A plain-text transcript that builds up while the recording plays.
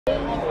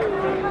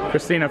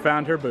Christina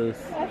found her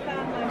booth. I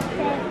found my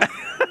phone.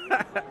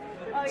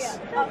 Oh yeah.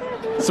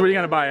 Oh. So what are you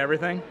gonna buy?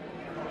 Everything?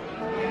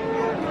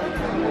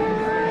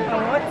 I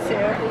want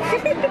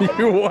to.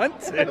 You want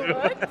to? I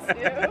want to.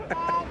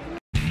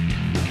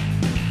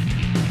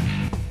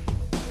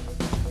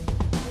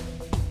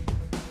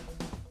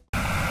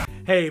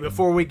 Hey,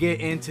 before we get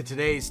into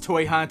today's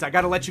toy hunt, I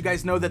gotta let you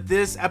guys know that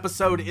this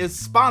episode is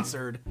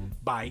sponsored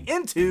by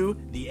Into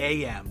the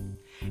AM.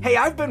 Hey,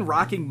 I've been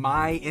rocking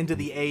my Into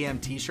the AM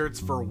t-shirts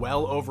for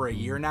well over a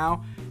year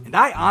now, and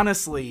I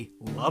honestly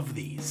love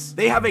these.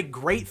 They have a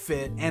great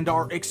fit and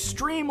are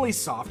extremely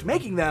soft,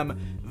 making them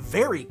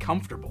very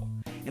comfortable.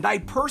 And I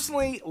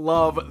personally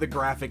love the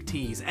graphic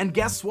tees, and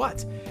guess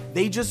what?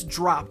 They just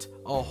dropped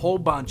a whole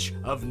bunch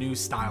of new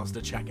styles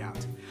to check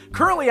out.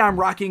 Currently, I'm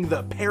rocking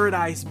the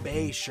Paradise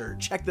Bay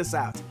shirt. Check this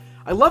out.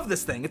 I love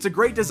this thing. It's a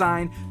great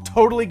design,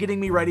 totally getting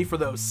me ready for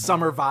those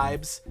summer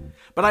vibes.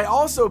 But I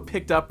also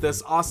picked up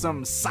this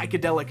awesome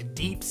psychedelic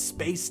deep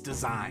space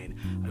design.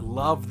 I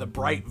love the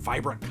bright,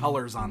 vibrant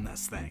colors on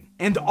this thing.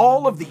 And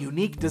all of the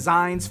unique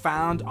designs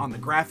found on the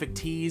graphic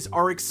tees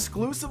are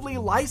exclusively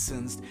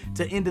licensed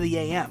to Into the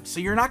AM, so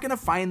you're not gonna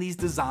find these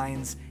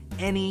designs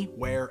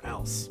anywhere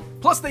else.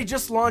 Plus, they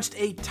just launched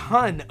a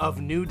ton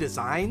of new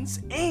designs,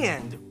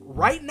 and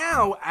right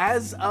now,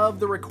 as of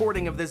the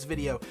recording of this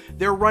video,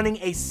 they're running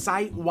a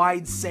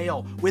site-wide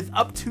sale with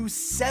up to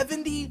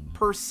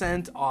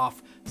 70%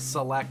 off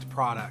select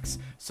products.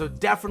 So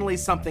definitely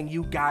something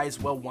you guys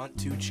will want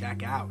to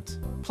check out.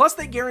 Plus,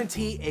 they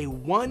guarantee a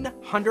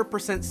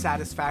 100%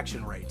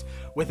 satisfaction rate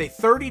with a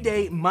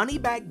 30-day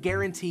money-back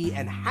guarantee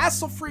and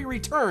hassle-free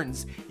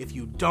returns if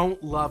you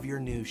don't love your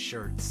new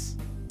shirts.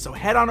 So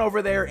head on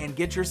over there and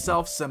get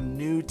yourself some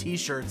new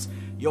t-shirts.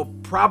 You'll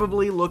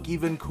probably look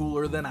even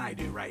cooler than I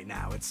do right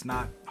now. It's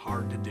not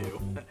hard to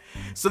do.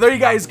 So there you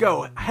guys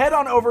go. Head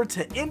on over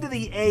to Into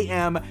the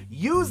AM,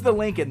 use the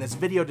link in this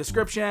video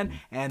description,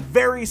 and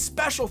very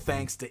special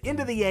thanks to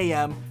Into the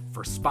AM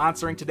for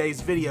sponsoring today's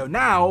video.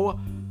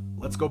 Now,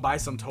 let's go buy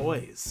some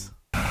toys.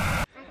 All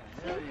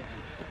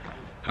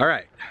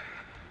right,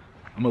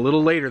 I'm a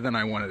little later than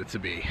I wanted it to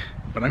be,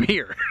 but I'm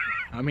here.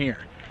 I'm here.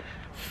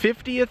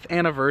 50th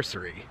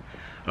anniversary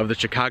of the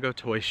Chicago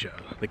Toy Show,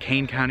 the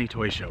Kane County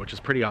Toy Show, which is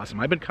pretty awesome.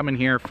 I've been coming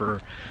here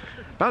for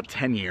about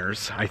 10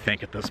 years, I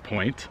think, at this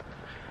point.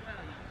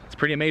 It's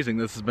pretty amazing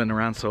this has been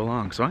around so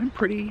long, so I'm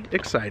pretty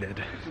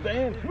excited.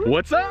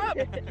 What's up?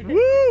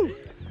 Woo!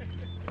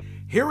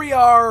 Here we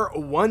are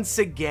once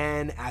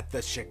again at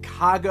the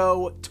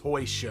Chicago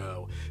Toy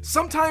Show,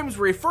 sometimes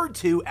referred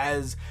to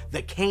as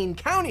the Kane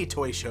County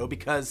Toy Show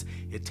because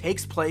it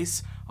takes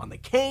place on the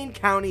Kane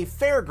County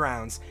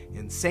Fairgrounds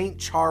in St.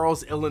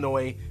 Charles,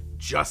 Illinois,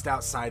 just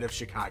outside of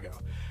Chicago.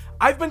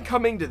 I've been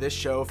coming to this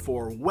show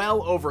for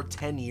well over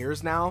 10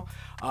 years now,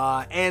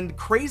 and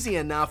crazy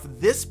enough,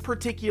 this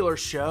particular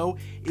show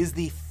is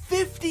the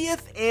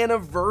 50th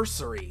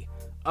anniversary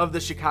of the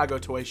Chicago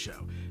Toy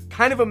Show.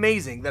 Kind of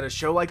amazing that a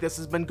show like this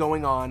has been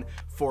going on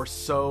for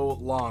so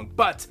long,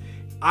 but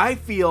I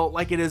feel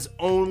like it has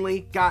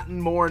only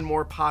gotten more and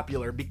more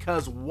popular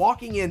because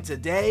walking in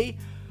today,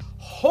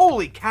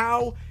 holy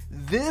cow,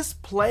 this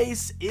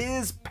place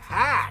is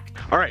packed.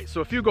 All right,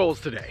 so a few goals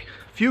today.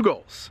 A few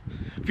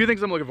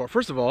things I'm looking for.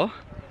 First of all,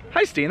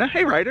 hi Stina.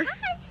 Hey Ryder.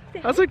 Hi.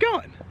 How's it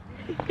going?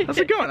 How's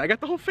it going? I got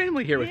the whole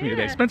family here with me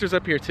today. Spencer's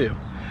up here too.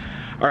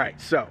 All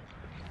right, so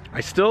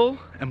I still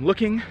am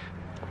looking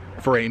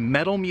for a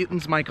Metal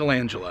Mutants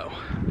Michelangelo.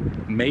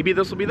 Maybe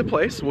this will be the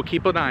place. We'll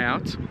keep an eye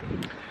out.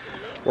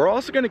 We're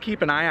also gonna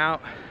keep an eye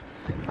out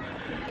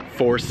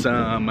for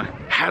some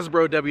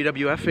Hasbro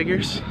WWF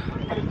figures.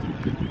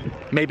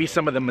 Maybe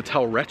some of the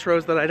Mattel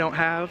Retros that I don't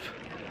have.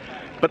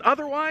 But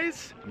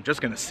otherwise, I'm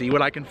just gonna see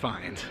what I can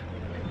find.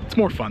 It's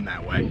more fun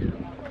that way.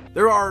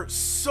 There are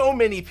so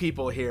many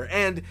people here,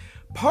 and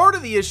part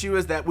of the issue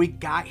is that we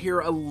got here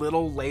a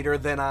little later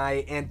than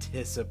I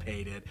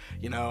anticipated.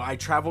 You know, I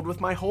traveled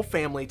with my whole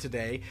family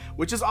today,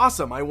 which is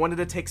awesome. I wanted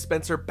to take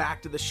Spencer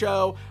back to the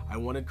show. I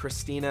wanted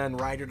Christina and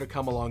Ryder to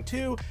come along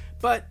too.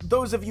 But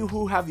those of you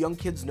who have young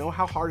kids know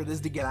how hard it is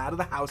to get out of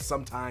the house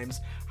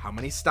sometimes, how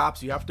many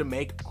stops you have to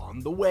make on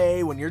the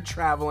way when you're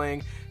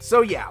traveling.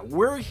 So yeah,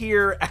 we're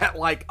here at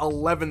like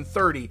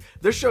 11:30.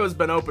 This show has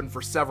been open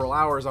for several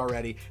hours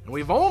already, and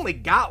we've only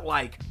got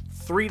like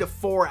 3 to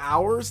 4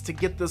 hours to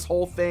get this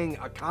whole thing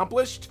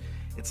accomplished.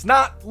 It's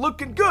not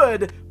looking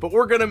good, but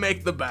we're gonna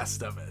make the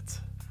best of it.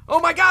 Oh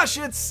my gosh,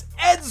 it's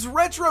Ed's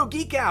Retro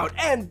Geekout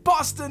and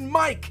Boston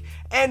Mike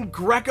and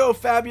Greco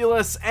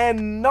Fabulous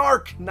and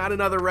NARC, not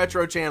another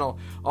retro channel.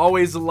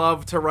 Always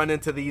love to run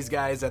into these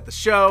guys at the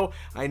show.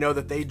 I know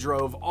that they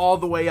drove all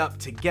the way up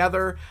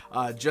together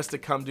just to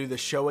come do the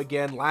show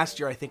again. Last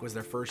year, I think, was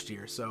their first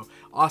year, so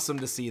awesome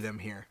to see them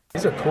here.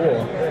 These are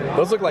cool.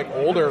 Those look like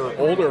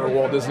older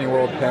Walt Disney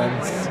World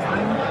pens.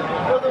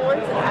 Well, the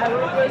ones that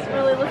I was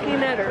really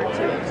looking at are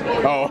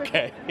too. Oh,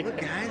 okay. Look,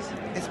 guys,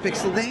 it's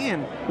Pixel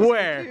Dan.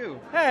 Where?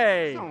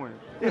 Hey, Somewhere.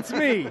 it's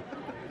me.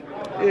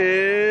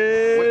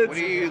 It's What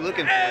are you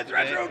looking for? Ed's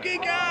Retro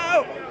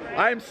Geekout!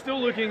 I'm still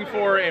looking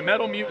for a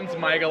Metal Mutants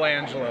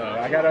Michelangelo.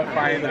 I gotta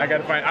find,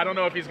 I don't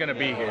know if he's gonna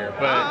be here,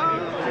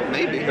 but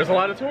maybe. There's a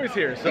lot of toys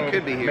here, so he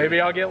could be here. Maybe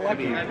I'll get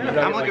lucky.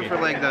 I'm looking for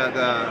like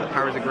the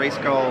Powers of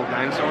Grayskull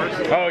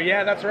dinosaurs. Oh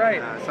yeah, that's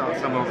right. I saw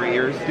some over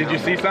years. Did you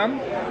see some?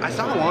 I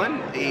saw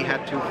one. He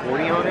had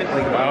 240 on it.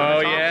 Like,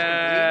 oh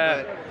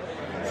yeah.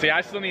 See,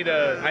 I need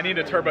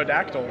a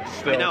Turbodactyl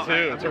still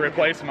to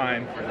replace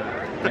mine.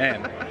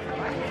 Man.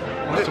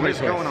 What's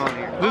going on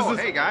here?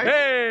 Hey guys. Hey,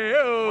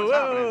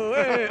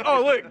 hey.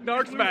 Oh look,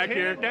 NARC's back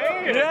here.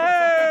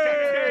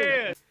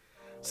 Yay!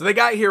 So they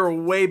got here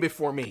way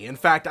before me. In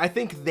fact, I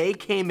think they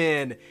came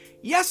in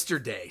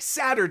yesterday,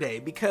 Saturday,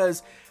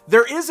 because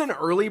there is an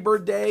early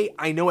bird day.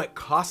 I know it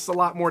costs a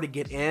lot more to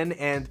get in,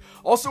 and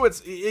also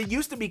it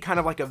used to be kind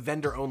of like a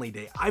vendor only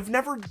day. I've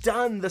never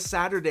done the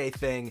Saturday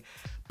thing,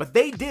 but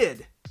they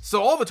did.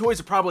 So all the toys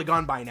are probably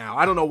gone by now.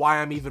 I don't know why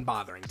I'm even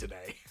bothering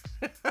today.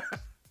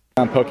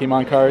 On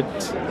Pokemon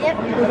cards?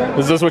 Yep.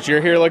 Is this what you're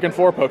here looking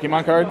for?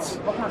 Pokemon cards?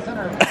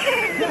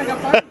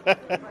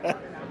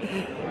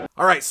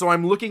 All right, so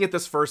I'm looking at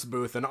this first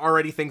booth and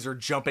already things are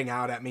jumping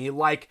out at me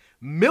like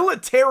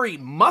military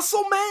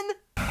muscle men?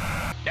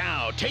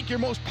 Now, take your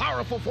most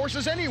powerful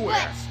forces anywhere.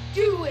 Let's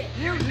do it.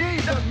 You need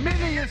the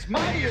miniest,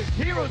 mightiest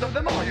heroes of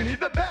them all. You need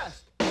the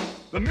best.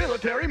 The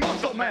military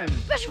muscle men.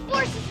 Special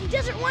Forces and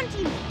Desert One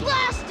Team,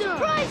 blast 'em!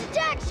 Prize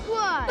Attack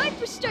Squad!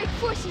 Viper Strike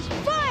Forces,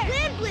 fire!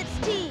 Land Blitz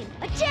Team,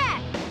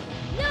 attack!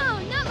 No,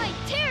 not my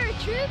terror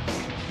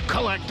troops!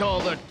 Collect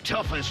all the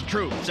toughest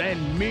troops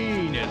and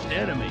meanest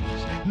enemies.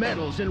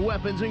 Medals and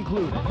weapons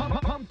included.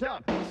 Pumped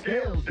up,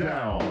 scaled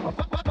down.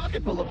 A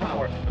pocket full of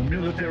power. The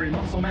military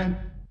muscle men.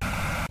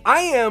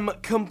 I am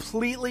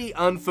completely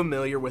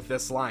unfamiliar with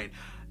this line.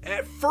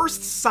 At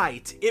first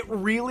sight, it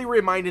really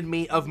reminded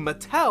me of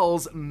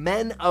Mattel's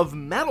Men of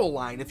Metal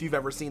line, if you've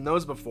ever seen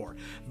those before.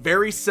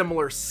 Very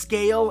similar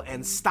scale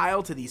and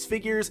style to these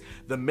figures,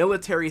 the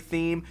military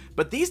theme,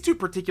 but these two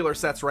particular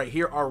sets right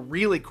here are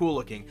really cool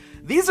looking.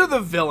 These are the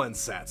villain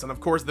sets, and of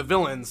course the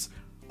villains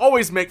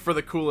always make for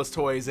the coolest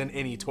toys in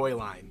any toy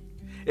line.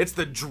 It's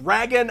the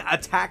Dragon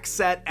Attack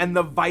set and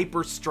the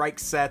Viper Strike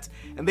set,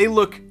 and they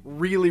look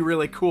really,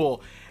 really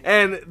cool.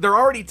 And they're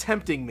already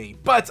tempting me,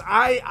 but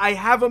I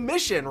have a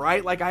mission,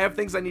 right? Like, I have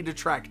things I need to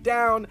track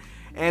down,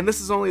 and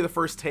this is only the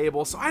first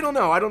table, so I don't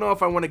know. I don't know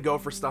if I want to go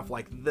for stuff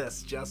like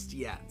this just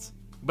yet.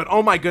 But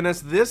oh my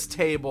goodness, this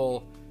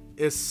table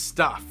is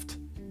stuffed.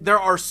 There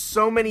are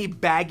so many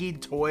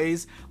baggied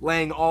toys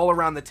laying all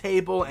around the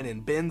table and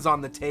in bins on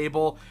the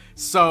table,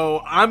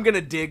 so I'm gonna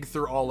dig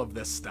through all of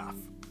this stuff.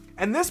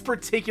 And this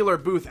particular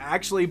booth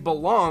actually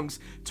belongs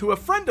to a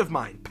friend of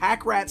mine,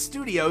 Packrat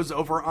Studios,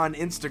 over on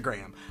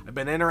Instagram. I've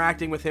been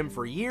interacting with him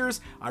for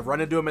years. I've run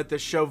into him at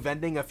this show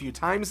vending a few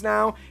times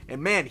now,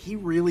 and man, he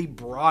really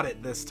brought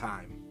it this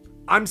time.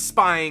 I'm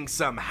spying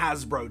some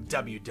Hasbro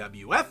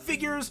WWF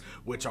figures,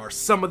 which are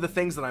some of the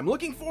things that I'm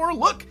looking for.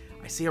 Look,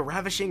 I see a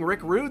ravishing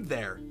Rick Rude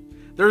there.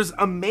 There's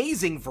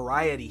amazing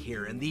variety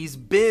here, and these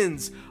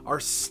bins are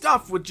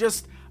stuffed with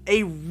just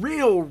a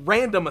real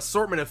random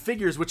assortment of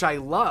figures, which I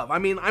love. I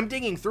mean, I'm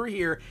digging through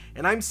here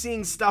and I'm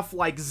seeing stuff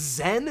like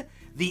Zen,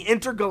 the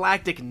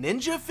intergalactic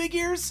ninja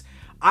figures.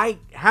 I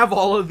have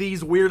all of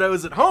these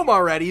weirdos at home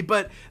already,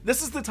 but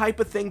this is the type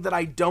of thing that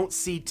I don't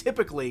see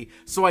typically,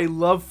 so I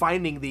love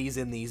finding these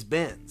in these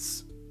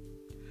bins.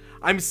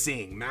 I'm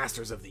seeing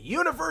Masters of the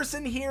Universe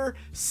in here,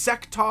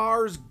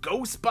 Sectars,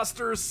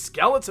 Ghostbusters,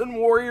 Skeleton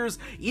Warriors,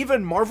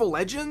 even Marvel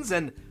Legends,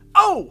 and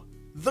oh,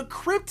 the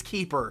Crypt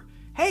Keeper.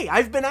 Hey,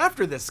 I've been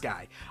after this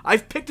guy.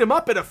 I've picked him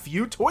up at a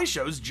few toy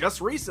shows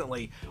just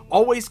recently,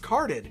 always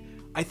carded.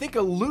 I think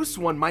a loose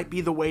one might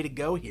be the way to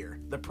go here.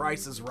 The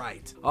price is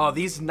right. Oh,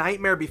 these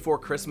Nightmare Before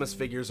Christmas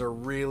figures are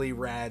really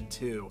rad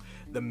too.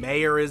 The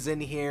Mayor is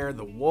in here,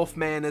 the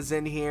Wolfman is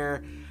in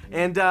here,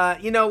 and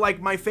you know,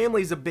 like, my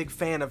family's a big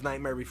fan of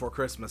Nightmare Before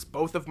Christmas.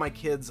 Both of my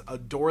kids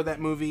adore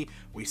that movie.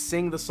 We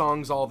sing the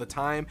songs all the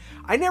time.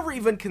 I never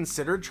even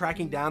considered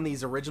tracking down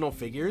these original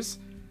figures.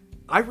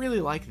 I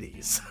really like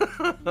these.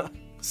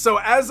 So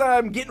as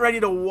I'm getting ready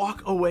to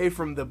walk away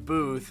from the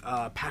booth,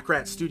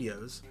 Packrat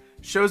Studios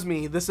shows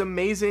me this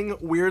amazing,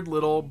 weird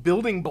little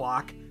building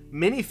block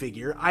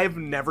minifigure. I have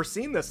never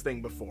seen this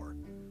thing before.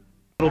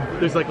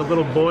 There's like a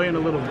little boy and a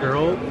little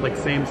girl, like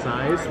same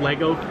size,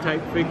 Lego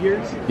type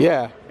figures.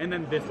 Yeah. And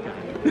then this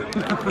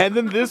guy. And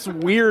then this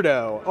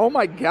weirdo. Oh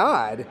my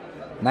god.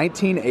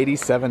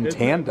 1987 Isn't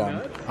tandem.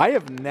 that nuts? I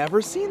have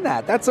never seen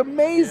that. That's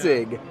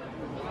amazing. Yeah.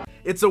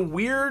 It's a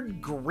weird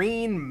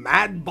green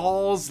Mad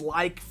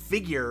Balls-like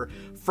figure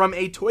from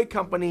a toy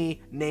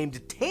company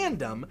named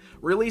Tandem,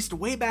 released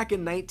way back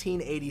in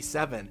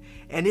 1987,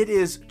 and it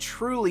is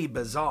truly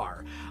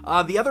bizarre.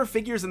 The other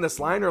figures in this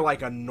line are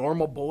like a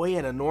normal boy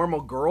and a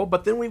normal girl,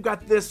 but then we've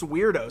got this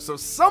weirdo. So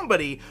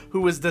somebody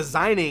who was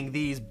designing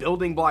these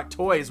building block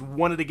toys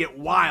wanted to get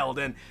wild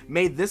and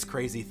made this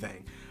crazy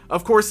thing.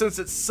 Of course, since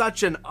it's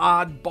such an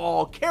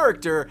oddball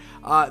character,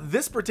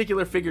 this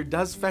particular figure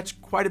does fetch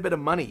quite a bit of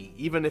money,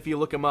 even if you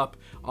look him up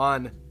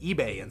on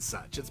eBay and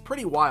such. It's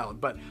pretty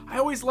wild, but I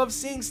always love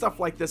seeing stuff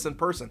like this in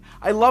person.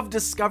 I love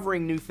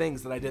discovering new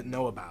things that I didn't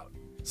know about.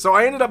 So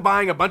I ended up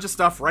buying a bunch of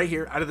stuff right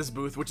here out of this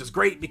booth, which is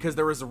great because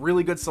there was a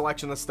really good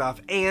selection of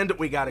stuff and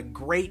we got a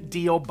great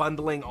deal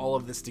bundling all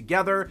of this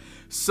together.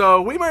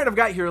 So we might have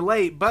got here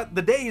late, but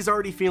the day is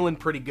already feeling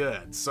pretty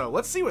good. So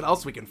let's see what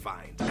else we can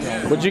find.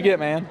 What'd you get,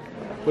 man?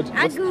 A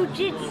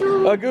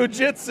Gujitsu. A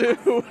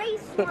Gujitsu.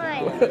 Face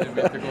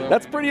one.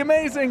 That's pretty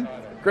amazing.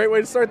 Great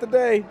way to start the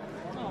day.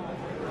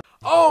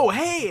 Oh,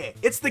 hey,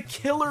 it's the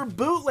Killer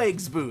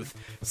Bootlegs booth,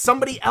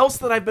 somebody else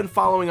that I've been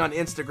following on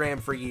Instagram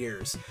for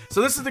years. So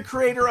this is the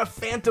creator of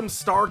Phantom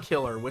Star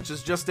Killer, which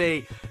is just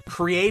a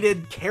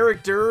created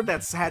character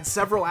that's had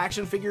several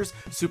action figures.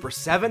 Super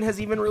 7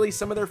 has even released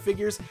some of their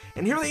figures,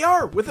 and here they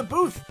are with a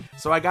booth.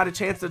 So I got a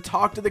chance to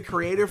talk to the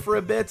creator for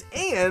a bit,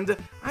 and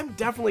I'm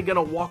definitely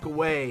gonna walk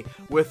away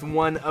with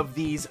one of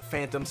these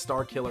Phantom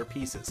Star Killer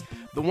pieces.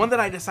 The one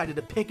that I decided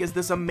to pick is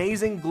this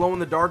amazing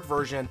glow-in-the-dark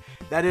version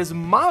that is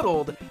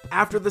modeled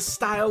after the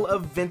style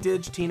of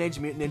vintage Teenage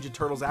Mutant Ninja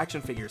Turtles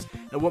action figures.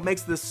 And what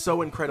makes this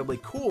so incredibly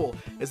cool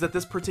is that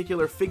this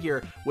particular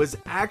figure was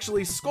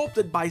actually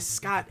sculpted by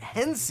Scott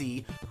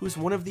Hensey, who's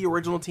one of the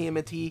original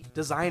TMNT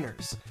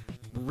designers.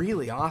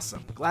 Really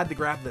awesome. Glad to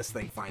grab this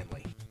thing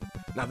finally.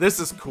 Now this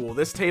is cool.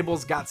 This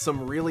table's got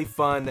some really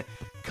fun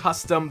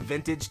custom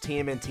vintage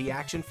TMNT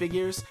action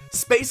figures.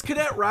 Space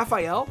Cadet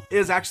Raphael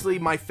is actually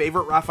my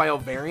favorite Raphael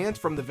variant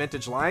from the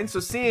vintage line, so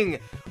seeing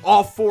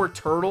all 4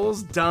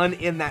 turtles done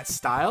in that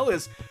style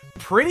is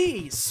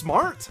pretty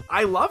smart.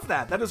 I love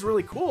that. That is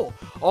really cool.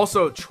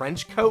 Also,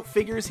 trench coat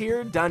figures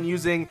here done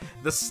using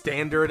the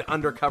standard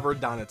undercover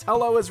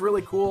Donatello is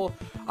really cool.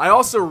 I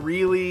also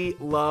really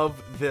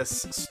love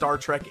this Star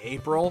Trek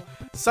April.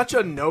 Such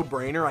a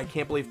no-brainer. I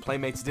can't believe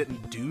Playmates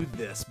didn't do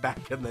this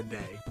back in the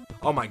day.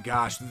 Oh my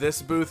gosh,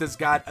 this booth has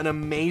got an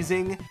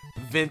amazing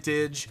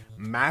vintage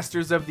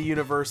Masters of the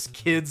Universe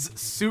kids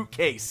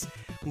suitcase.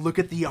 Look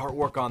at the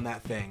artwork on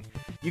that thing.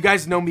 You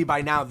guys know me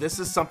by now. This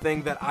is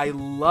something that I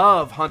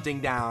love hunting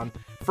down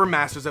for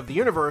Masters of the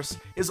Universe,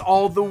 is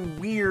all the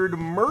weird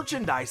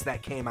merchandise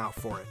that came out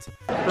for it.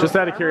 Just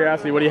out of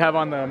curiosity, what do you have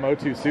on the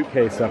MOTU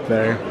Suitcase up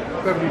there?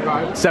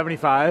 75.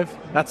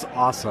 75? That's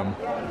awesome.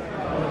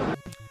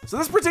 So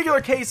this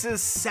particular case is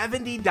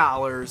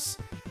 $70,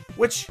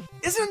 which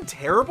isn't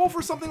terrible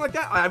for something like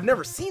that. I've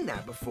never seen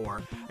that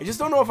before. I just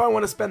don't know if I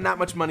want to spend that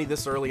much money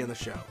this early in the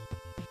show.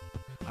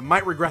 I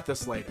might regret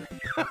this later.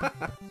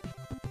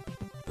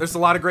 There's a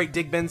lot of great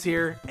dig bins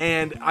here,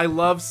 and I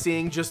love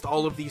seeing just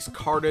all of these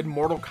carded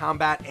Mortal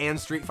Kombat and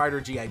Street Fighter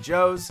G.I.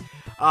 Joes.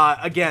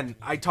 Again,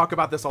 I talk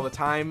about this all the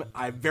time.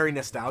 I'm very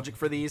nostalgic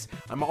for these.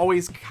 I'm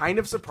always kind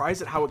of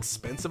surprised at how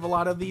expensive a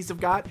lot of these have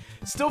got.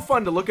 Still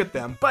fun to look at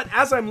them, but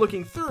as I'm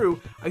looking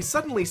through, I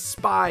suddenly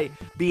spy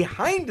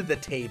behind the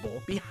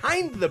table,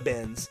 behind the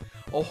bins,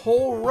 a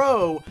whole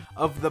row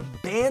of the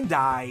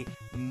Bandai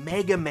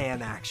Mega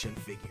Man action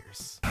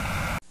figures.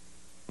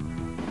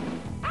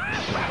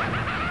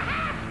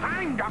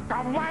 I'm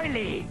Dr.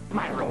 Wily.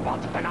 My robot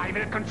and I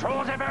will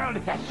control the world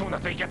as soon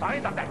as we get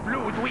rid of that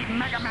blue dweeb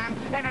Mega Man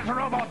and his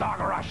Robo-Dog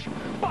Rush.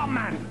 Bomb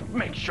Man,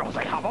 make sure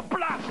they have a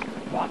blast.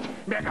 What?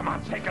 Mega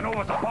Man's taking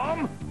over the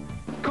bomb?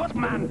 Cut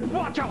Man,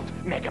 watch out.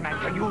 Mega Man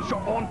can use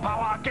your own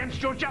power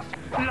against you just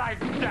like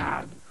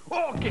that.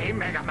 Okay,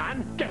 Mega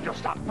Man, can you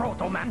stop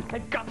Proto Man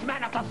and Guts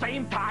Man at the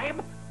same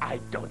time? I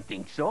don't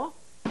think so.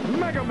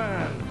 Mega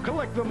Man,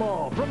 collect them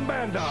all from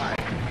Bandai.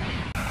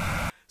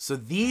 So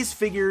these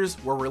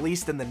figures were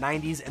released in the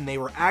 90s, and they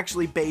were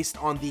actually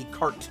based on the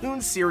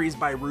cartoon series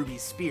by Ruby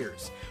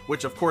Spears,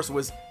 which of course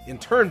was in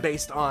turn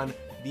based on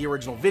the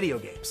original video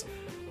games.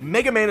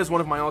 Mega Man is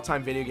one of my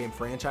all-time video game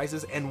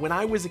franchises, and when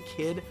I was a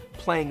kid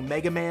playing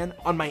Mega Man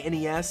on my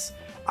NES,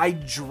 I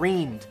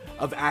dreamed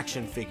of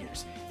action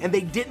figures, and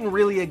they didn't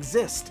really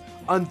exist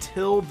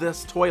until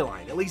this toy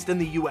line, at least in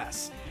the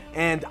US.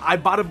 And I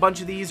bought a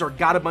bunch of these, or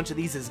got a bunch of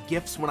these as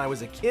gifts when I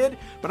was a kid,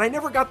 but I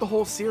never got the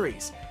whole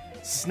series.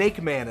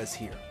 Snake Man is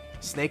here.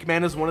 Snake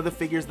Man is one of the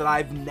figures that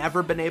I've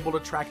never been able to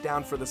track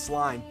down for this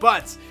line,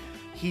 but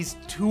he's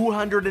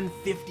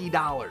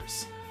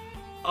 $250.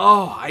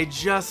 Oh, I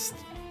just,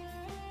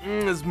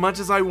 as much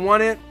as I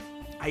want it,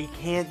 I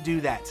can't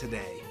do that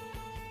today.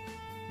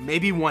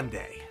 Maybe one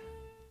day.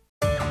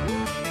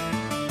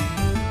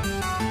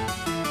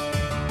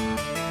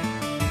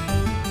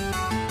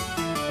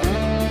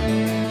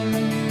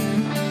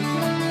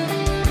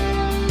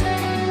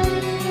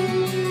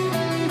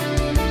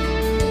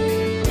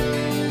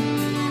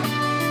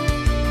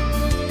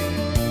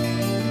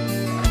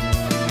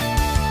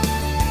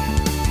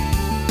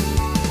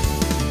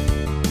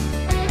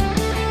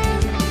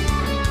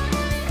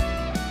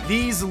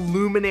 These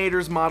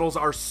Luminators models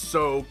are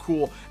so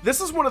cool.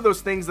 This is one of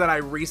those things that I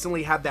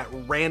recently had that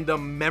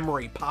random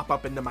memory pop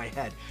up into my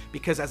head,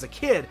 because as a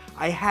kid,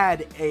 I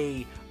had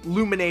a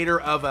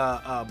Luminator of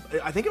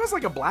I think it was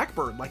like a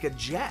Blackbird, like a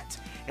jet.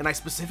 And I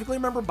specifically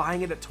remember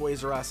buying it at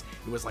Toys R Us.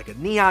 It was like a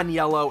neon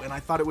yellow, and I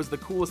thought it was the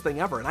coolest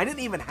thing ever. And I didn't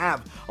even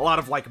have a lot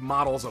of like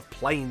models of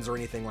planes or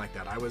anything like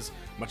that. I was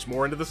much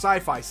more into the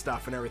sci-fi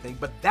stuff and everything,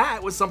 but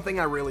that was something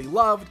I really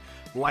loved,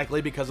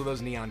 likely because of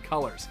those neon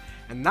colors.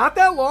 And not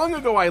that long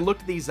ago, I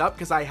looked these up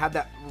because I had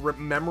that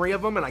memory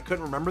of them and I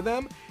couldn't remember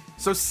them.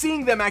 So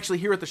seeing them actually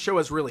here at the show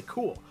is really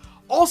cool.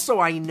 Also,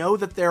 I know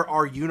that there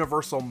are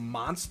Universal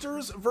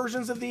Monsters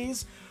versions of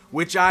these,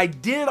 which I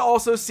did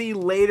also see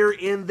later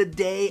in the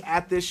day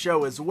at this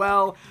show as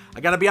well. I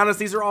gotta be honest,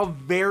 these are all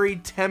very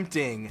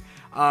tempting.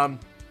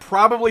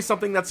 Probably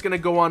something that's gonna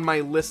go on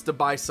my list to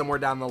buy somewhere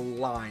down the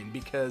line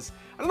because,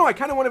 I don't know, I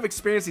kinda want to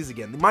experience these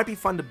again. They might be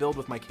fun to build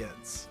with my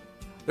kids.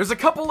 There's a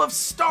couple of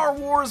Star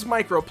Wars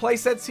micro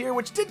playsets here,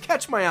 which did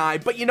catch my eye,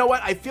 but you know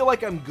what? I feel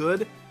like I'm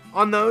good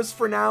on those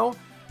for now.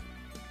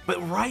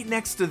 But right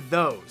next to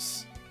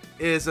those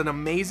is an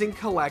amazing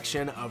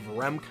collection of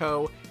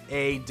Remco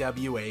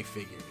AWA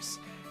figures.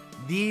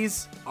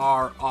 These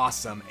are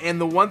awesome,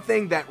 and the one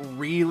thing that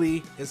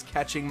really is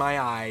catching my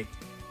eye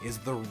is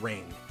the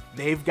ring.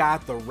 They've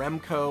got the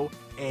Remco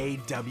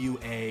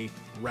AWA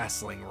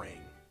wrestling ring.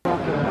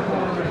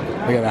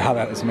 Look at how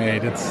that was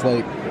made. It's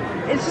like...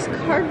 It's just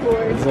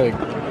cardboard. It's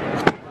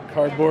like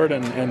cardboard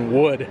and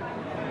wood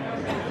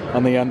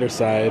on the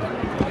underside.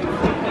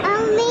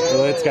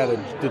 So it's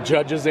got the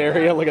judges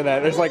area. Look at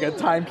that. There's like a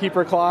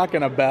timekeeper clock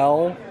and a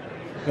bell.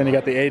 Then you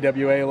got the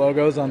AWA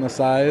logos on the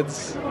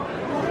sides.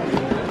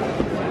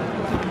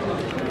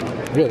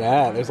 Look at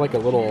that. There's like a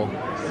little...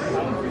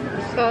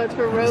 Oh, it's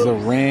for ropes. There's the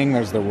ring.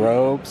 There's the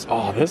ropes.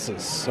 Oh, this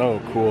is so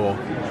cool.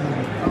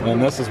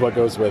 And this is what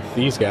goes with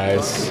these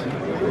guys.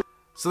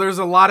 So there's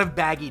a lot of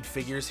baggied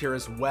figures here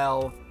as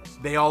well.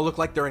 They all look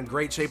like they're in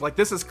great shape. Like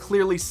this is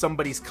clearly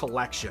somebody's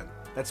collection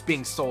that's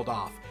being sold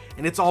off.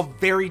 And it's all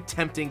very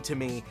tempting to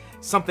me.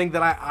 Something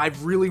that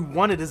I've really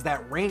wanted is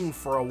that ring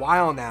for a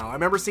while now. I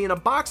remember seeing a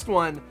boxed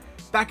one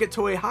back at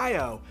Toy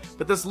Ohio,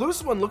 but this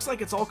loose one looks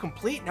like it's all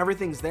complete and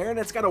everything's there, and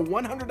it's got a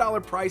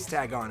 $100 price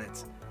tag on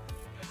it.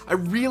 I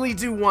really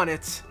do want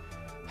it,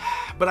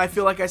 but I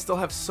feel like I still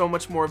have so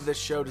much more of this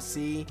show to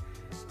see,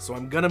 so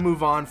I'm gonna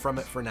move on from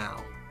it for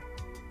now.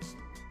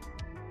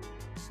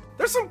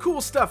 There's some cool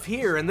stuff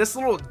here, and this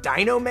little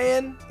Dino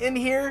Man in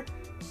here,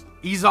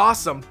 he's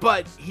awesome,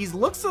 but he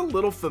looks a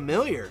little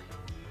familiar.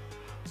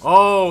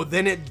 Oh,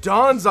 then it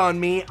dawns on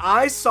me,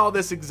 I saw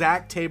this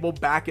exact table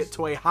back at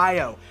Toy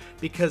Ohio,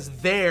 because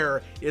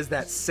there is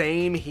that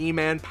same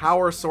He-Man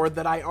power sword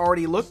that I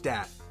already looked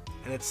at,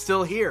 and it's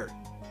still here,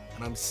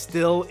 and I'm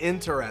still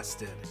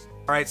interested.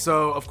 All right,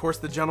 so of course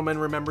the gentleman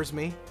remembers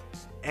me,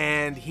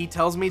 and he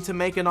tells me to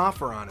make an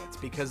offer on it,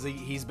 because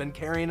he's been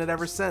carrying it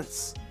ever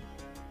since.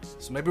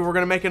 So maybe we're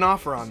gonna make an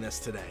offer on this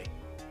today.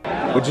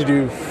 Would you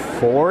do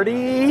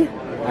 40?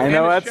 I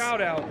know that's... And a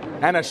shout out.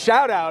 And a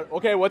shout out.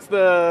 Okay, what's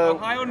the...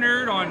 Ohio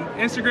Nerd on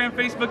Instagram,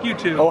 Facebook,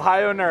 YouTube.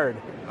 Ohio Nerd.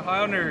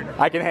 Ohio Nerd.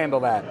 I can handle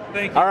that.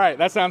 Thank you. All right,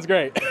 that sounds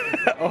great.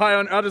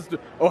 I'll just do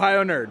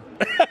Ohio Nerd.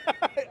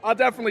 I'll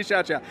definitely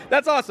shout you out.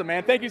 That's awesome,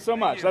 man. Thank you so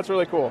much. That's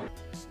really cool.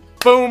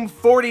 Boom,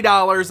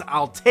 $40.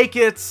 I'll take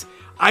it.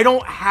 I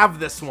don't have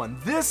this one.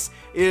 This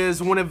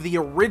is one of the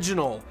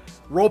original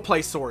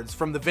roleplay swords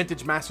from the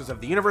Vintage Masters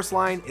of the Universe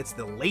line. It's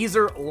the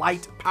Laser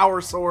Light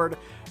Power Sword,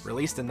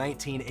 released in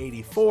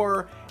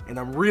 1984, and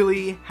I'm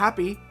really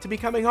happy to be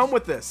coming home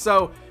with this.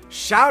 So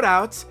shout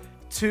out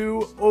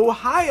to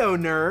Ohio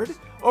Nerd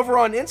over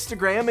on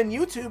Instagram and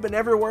YouTube and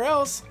everywhere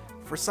else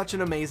for such an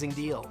amazing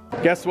deal.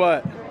 Guess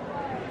what?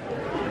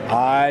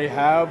 I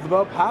have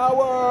the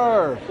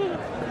power!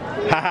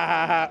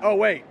 Oh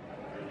wait.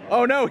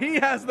 Oh no, he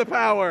has the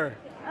power!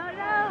 Oh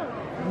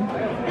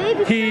no!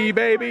 Baby. He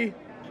baby!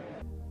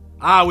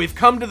 Ah, we've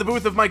come to the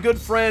booth of my good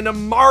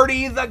friend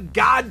Marty the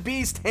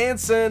GodBeast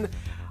Hansen.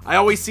 I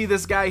always see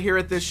this guy here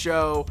at this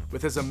show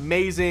with his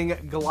amazing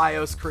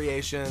Glyos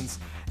creations.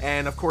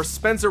 And of course,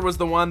 Spencer was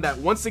the one that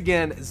once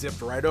again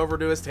zipped right over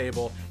to his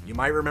table. You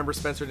might remember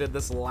Spencer did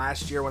this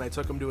last year when I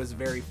took him to his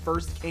very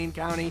first Kane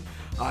County.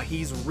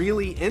 He's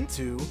really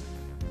into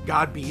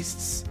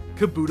GodBeast's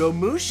Kabuto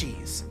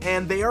Mushis,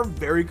 and they are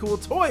very cool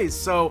toys,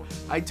 so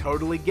I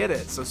totally get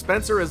it. So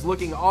Spencer is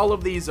looking all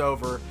of these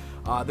over.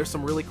 There's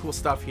some really cool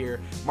stuff here.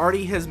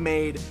 Marty has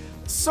made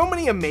so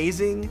many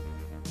amazing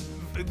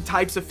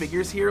types of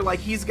figures here. Like,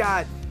 he's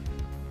got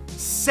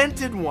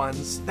scented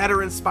ones that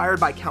are inspired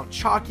by Count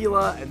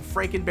Chocula and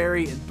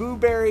Frankenberry and Boo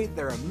Berry.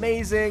 They're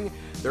amazing.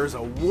 There's a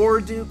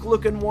Warduke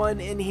looking one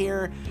in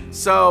here.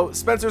 So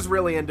Spencer's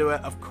really into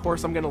it. Of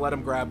course, I'm gonna let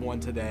him grab one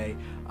today.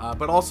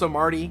 But also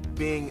Marty,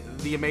 being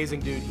the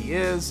amazing dude he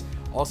is,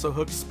 also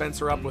hooked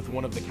Spencer up with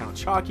one of the Count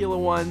Chocula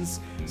ones.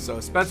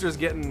 So Spencer's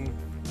getting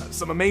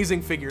some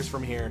amazing figures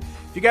from here.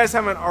 If you guys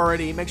haven't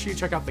already, make sure you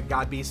check out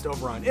TheGodBeast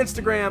over on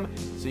Instagram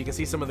so you can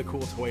see some of the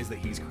cool toys that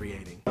he's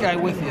creating. Guy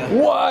with you.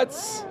 What?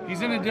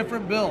 He's in a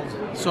different build,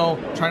 so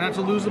try not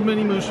to lose the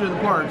mini moose or the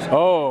parts.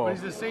 Oh. But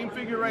he's the same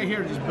figure right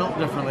here, just built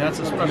differently. That's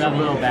a special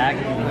build.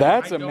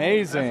 That's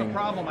amazing.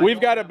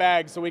 We've got a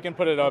bag, so we can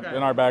put it up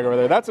in our bag over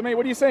there. That's amazing.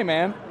 What do you say,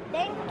 man?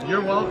 Thank you.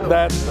 You're welcome.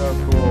 That's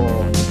so cool.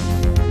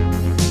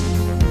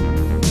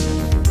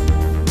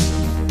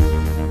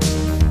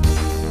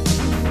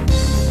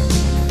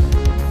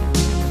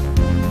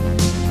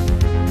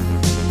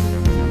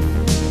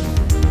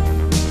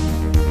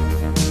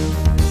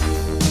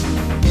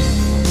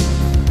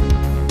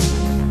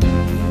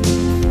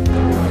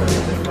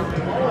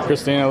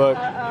 Christina, look.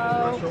 Why'd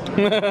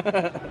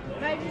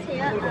you say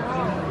uh-oh?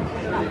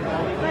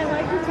 Why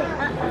would you say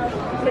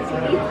uh-oh? Because he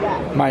needs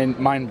that.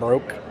 Mine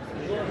broke.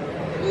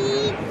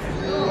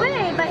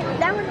 Wait, but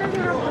that one doesn't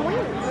have the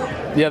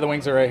wings. Yeah, the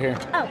wings are right here.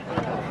 Oh.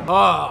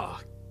 Oh,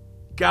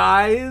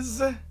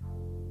 guys,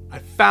 I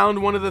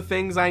found one of the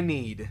things I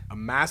need. A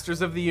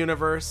Masters of the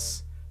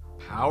Universe,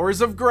 Powers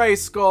of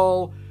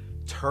Grayskull,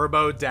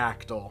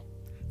 Turbodactyl.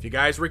 If you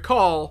guys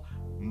recall,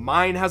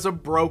 mine has a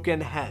broken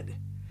head.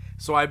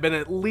 So I've been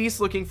at least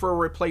looking for a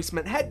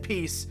replacement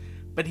headpiece,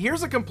 but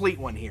here's a complete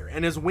one here.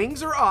 And his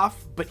wings are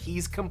off, but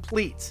he's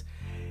complete.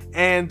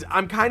 And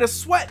I'm kind of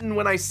sweating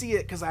when I see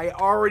it because I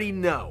already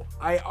know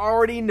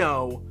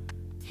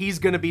he's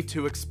gonna be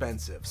too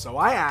expensive. So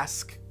I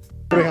ask,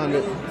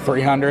 300.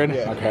 300?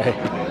 Yeah.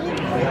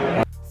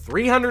 Okay.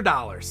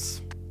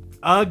 $300.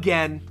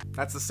 Again,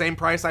 that's the same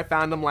price I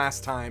found him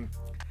last time.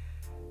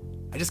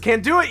 I just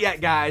can't do it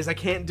yet, guys. I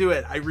can't do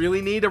it. I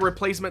really need a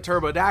replacement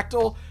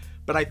Turbodactyl,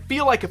 but I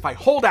feel like if I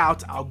hold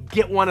out, I'll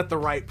get one at the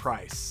right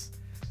price.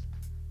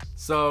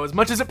 So as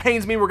much as it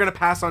pains me, we're gonna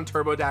pass on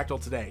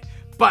Turbodactyl today.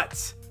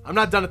 But I'm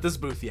not done at this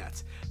booth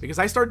yet, because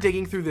I start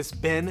digging through this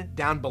bin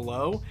down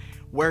below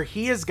where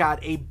he has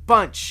got a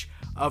bunch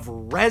of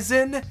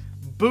resin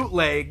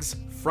bootlegs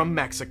from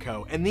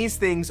Mexico. And these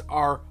things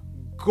are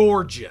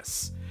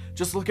gorgeous.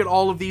 Just look at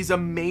all of these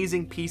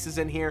amazing pieces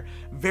in here.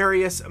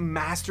 Various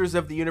Masters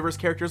of the Universe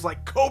characters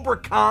like Cobra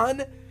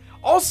Khan.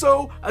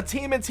 Also, a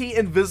TMNT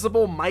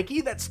invisible Mikey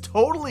that's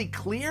totally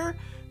clear.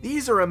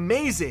 These are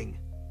amazing.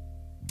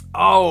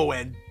 Oh,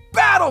 and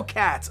Battle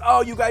Cats.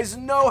 Oh, you guys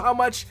know how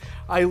much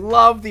I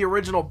love the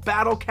original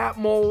Battle Cat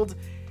mold.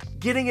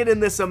 Getting it in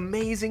this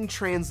amazing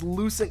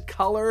translucent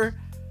color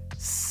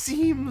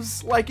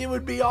seems like it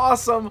would be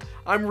awesome.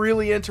 I'm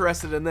really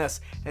interested in this.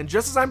 And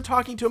just as I'm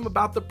talking to him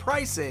about the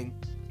pricing,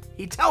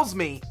 he tells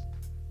me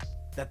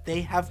that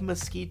they have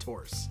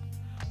Mosquitors.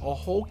 A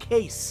whole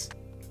case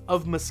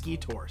of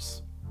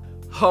Mosquitors.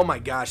 Oh my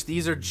gosh,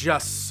 these are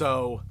just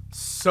so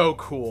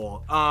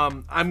cool.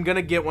 I'm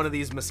gonna get one of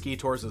these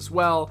Mosquitors as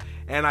well,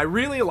 and I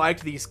really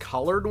liked these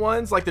colored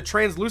ones. Like the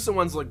translucent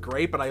ones look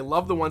great, but I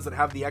love the ones that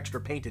have the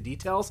extra painted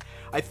details.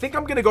 I think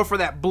I'm gonna go for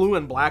that blue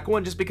and black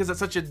one just because it's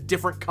such a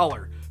different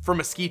color for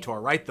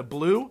Mosquitor, right? The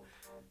blue.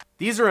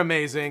 These are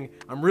amazing.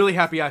 I'm really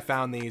happy I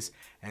found these,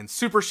 and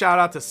super shout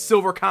out to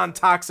SilverCon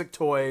Toxic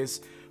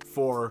Toys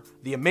for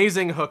the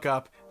amazing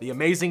hookup, the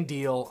amazing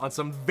deal on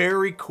some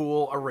very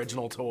cool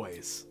original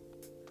toys.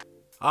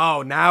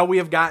 Oh, now we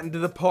have gotten to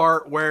the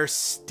part where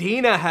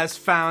Stina has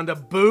found a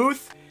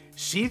booth.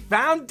 She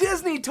found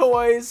Disney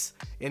toys,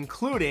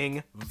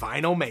 including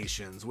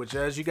Vinylmations, which,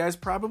 as you guys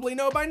probably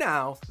know by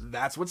now,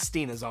 that's what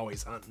Stina's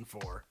always hunting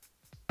for.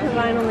 The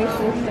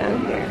Vinylmations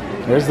down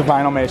here. There's the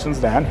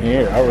Vinylmations down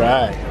here. All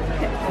right.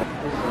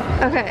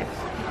 Okay,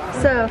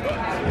 so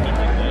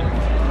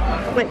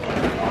wait,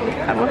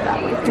 I want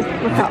that one.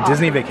 Look how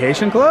Disney awesome.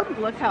 Vacation Club?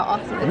 Look how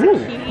awesome! It's Ooh, a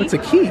key. it's a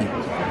key.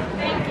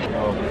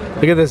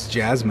 Look at this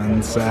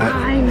Jasmine set.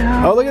 I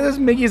know. Oh, look at this.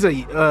 Mickey's a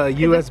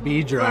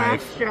USB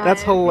drive. flash drive.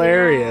 That's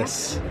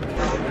hilarious.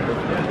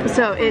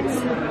 So it's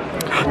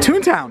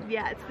Toontown.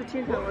 yeah, it's the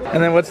Toontown one.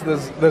 And then what's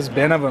this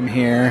bin of them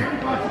here?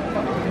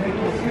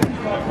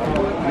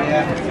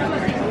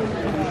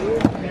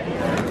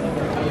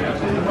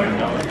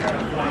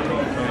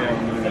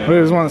 Look,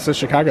 there's one that says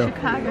Chicago.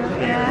 Chicago,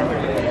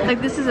 yeah.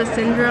 Like this is a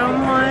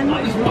Syndrome one.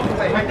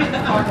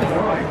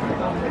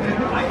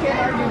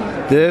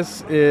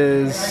 This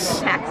is...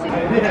 Taxi.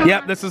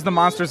 Yep, this is the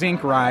Monsters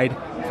Inc. ride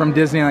from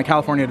Disney on the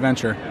California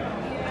Adventure.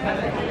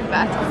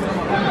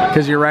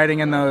 Because you're riding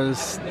in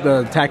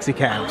the taxi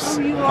cabs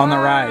on the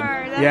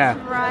ride. That's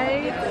yeah.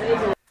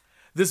 right.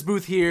 This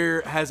booth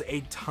here has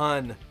a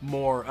ton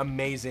more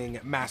amazing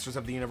Masters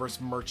of the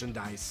Universe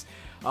merchandise.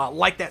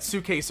 Like that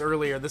suitcase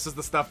earlier, this is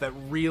the stuff that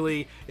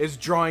really is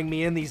drawing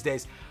me in these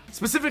days.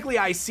 Specifically,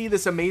 I see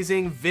this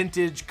amazing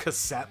vintage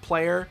cassette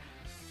player.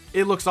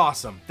 It looks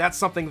awesome. That's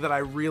something that I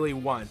really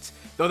want.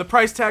 Though the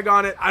price tag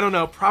on it, I don't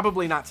know,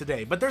 probably not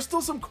today. But there's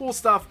still some cool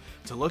stuff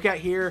to look at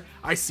here.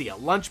 I see a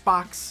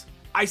lunchbox.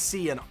 I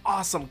see an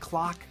awesome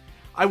clock.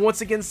 I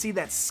once again see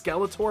that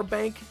Skeletor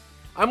bank.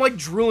 I'm like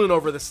drooling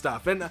over this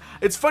stuff. And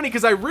it's funny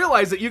because I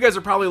realize that you guys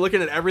are probably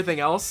looking at everything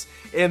else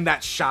in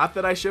that shot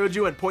that I showed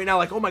you and pointing out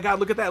like, oh my God,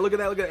 look at that, look at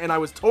that, look at that. And I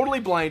was totally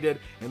blinded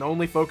and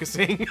only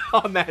focusing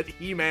on that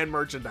He-Man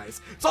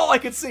merchandise. It's all I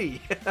could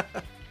see.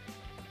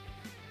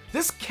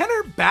 This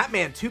Kenner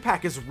Batman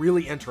 2-pack is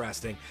really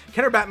interesting.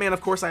 Kenner Batman,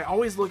 of course, I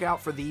always look out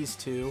for these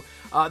two.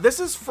 This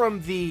is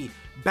from the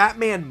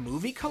Batman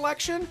movie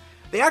collection.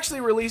 They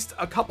actually released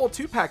a couple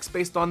 2-packs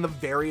based on the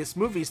various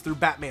movies through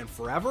Batman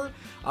Forever.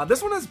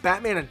 This one has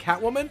Batman and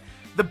Catwoman.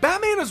 The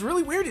Batman is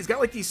really weird. He's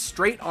got like these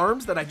straight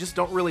arms that I just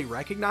don't really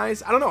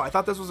recognize. I don't know. I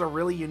thought this was a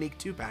really unique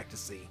 2-pack to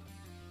see.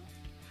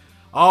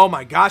 Oh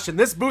my gosh, and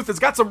this booth has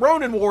got some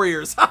Ronin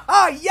Warriors.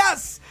 Haha,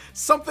 yes!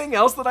 Something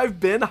else that I've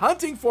been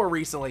hunting for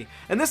recently.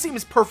 And this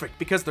seems perfect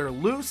because they're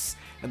loose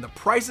and the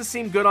prices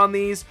seem good on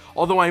these,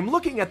 although I'm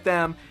looking at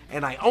them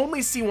and I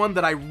only see one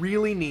that I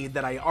really need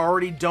that I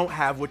already don't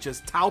have, which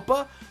is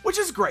Talpa, which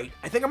is great.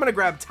 I think I'm gonna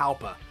grab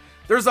Talpa.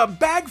 There's a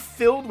bag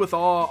filled with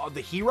all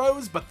the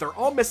heroes, but they're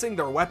all missing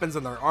their weapons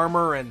and their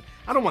armor, and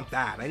I don't want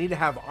that. I need to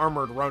have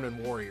armored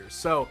Ronin Warriors,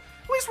 so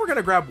at least we're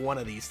gonna grab one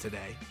of these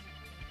today.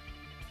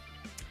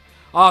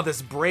 Oh,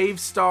 this Brave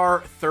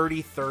Star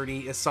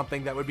 3030 is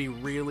something that would be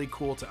really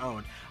cool to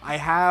own. I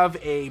have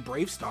a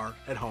Brave Star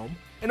at home,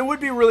 and it would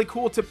be really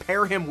cool to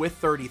pair him with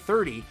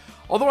 3030.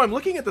 Although I'm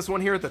looking at this one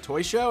here at the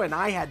toy show, and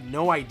I had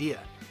no idea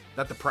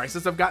that the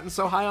prices have gotten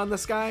so high on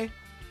this guy.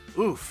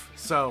 Oof.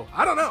 So,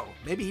 I don't know.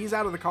 Maybe he's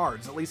out of the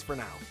cards, at least for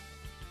now.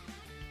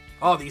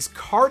 Oh, these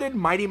carded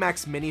Mighty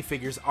Max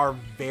minifigures are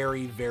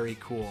very, very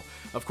cool.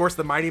 Of course,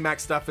 the Mighty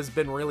Max stuff has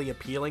been really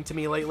appealing to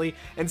me lately,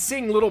 and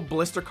seeing little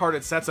blister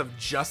carded sets of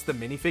just the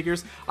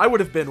minifigures, I would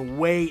have been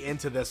way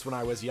into this when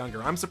I was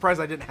younger. I'm surprised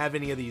I didn't have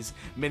any of these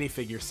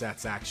minifigure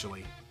sets,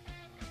 actually.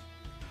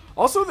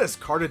 Also, this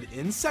carded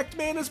Insect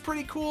Man is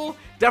pretty cool.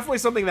 Definitely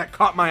something that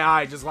caught my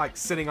eye just like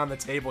sitting on the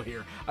table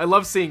here. I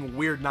love seeing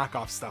weird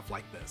knockoff stuff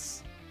like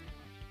this.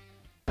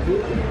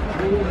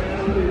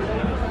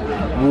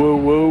 Whoa,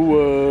 whoa,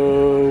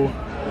 whoa.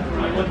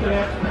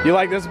 You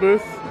like this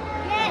booth?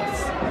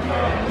 Yes.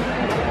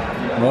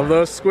 Love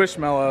those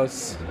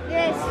Squishmallows.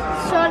 Yes.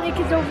 Sonic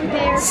is over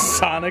there.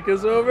 Sonic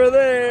is over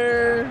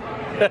there.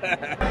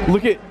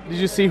 Look at, did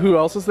you see who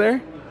else is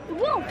there? The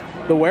wolf.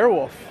 The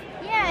werewolf.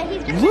 Yeah,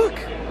 he's just... Look.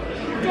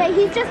 Yeah,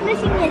 he's just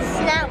missing his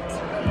snout.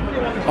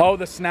 Oh,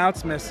 the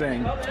snout's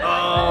missing.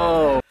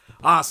 Oh.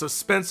 Ah, so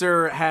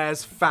Spencer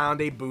has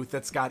found a booth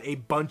that's got a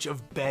bunch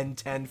of Ben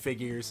 10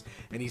 figures,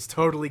 and he's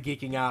totally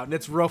geeking out, and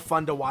it's real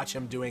fun to watch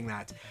him doing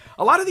that.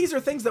 A lot of these are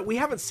things that we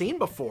haven't seen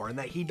before and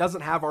that he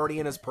doesn't have already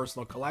in his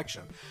personal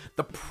collection.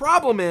 The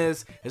problem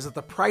is that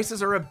the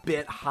prices are a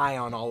bit high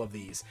on all of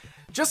these.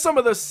 Just some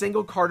of those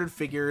single carded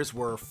figures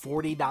were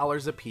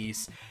 $40 a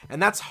piece, and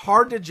that's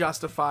hard to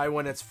justify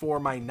when it's for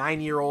my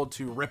 9-year-old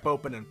to rip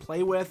open and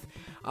play with.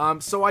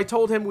 So I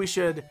told him we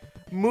should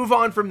move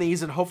on from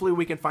these and hopefully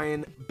we can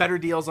find better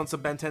deals on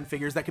some Ben 10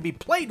 figures that could be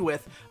played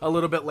with a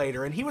little bit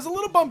later. And he was a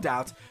little bummed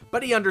out,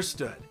 but he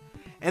understood.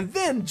 And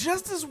then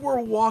just as we're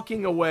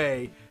walking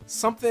away,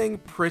 something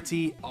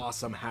pretty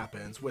awesome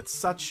happens with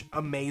such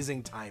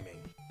amazing timing.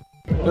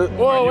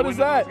 Whoa, what is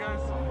that?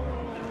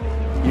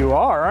 You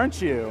are,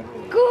 aren't you?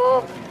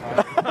 Cool.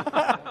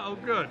 Oh,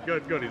 good,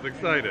 good, good. He's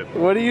excited.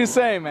 What do you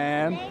say,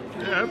 man?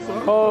 Yeah,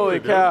 absolutely. Holy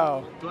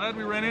cow. Glad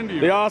we ran into you.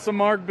 The awesome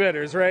Mark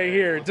Bitters right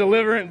here,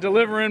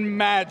 delivering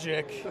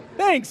magic.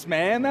 Thanks,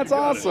 man. That's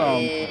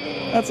awesome.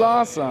 That's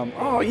awesome.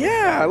 Oh,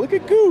 yeah, look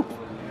at Goop.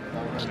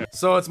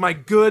 So it's my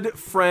good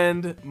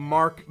friend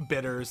Mark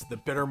Bitters, the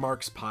Bitter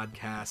Marks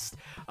podcast.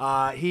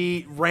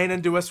 He ran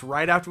into us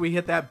right after we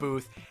hit that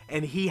booth,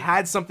 and he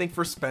had something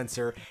for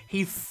Spencer.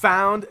 He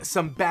found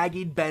some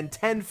baggied Ben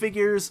 10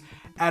 figures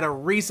at a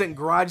recent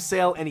garage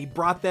sale, and he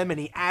brought them, and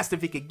he asked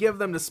if he could give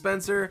them to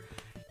Spencer.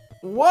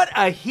 What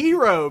a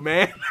hero,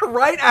 man.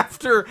 Right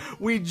after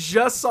we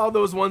just saw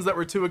those ones that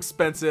were too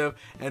expensive,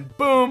 and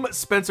boom,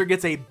 Spencer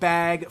gets a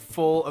bag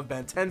full of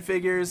Ben 10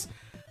 figures.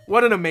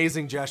 What an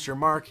amazing gesture,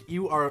 Mark.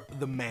 You are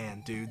the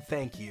man, dude.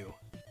 Thank you.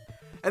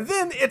 And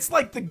then it's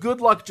like the good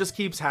luck just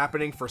keeps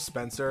happening for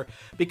Spencer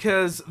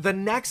because the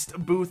next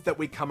booth that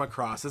we come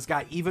across has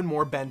got even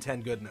more Ben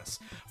 10 goodness.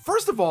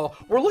 First of all,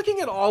 we're looking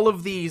at all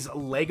of these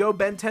Lego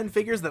Ben 10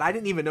 figures that I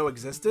didn't even know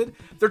existed.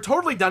 They're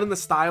totally done in the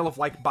style of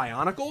like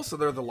Bionicle, so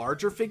they're the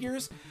larger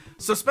figures.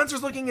 So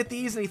Spencer's looking at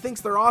these and he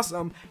thinks they're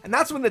awesome, and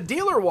that's when the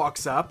dealer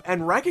walks up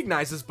and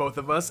recognizes both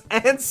of us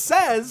and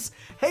says,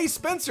 "Hey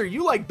Spencer,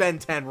 you like Ben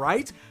 10,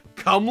 right?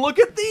 Come look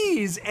at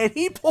these," and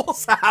he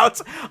pulls out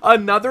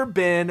another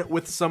bin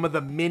with some of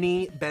the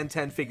mini Ben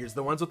 10 figures,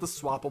 the ones with the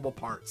swappable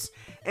parts.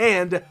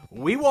 And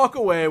we walk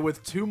away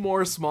with 2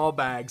 more small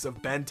bags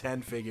of Ben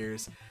 10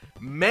 figures.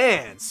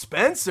 Man,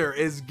 Spencer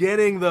is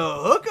getting the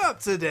hookup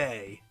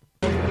today.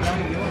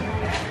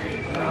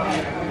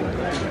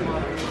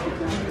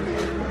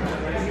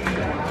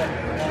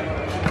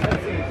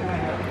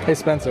 Hey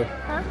Spencer,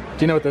 Huh?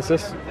 do you know what this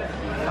is?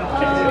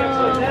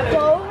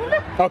 Phone?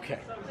 Okay.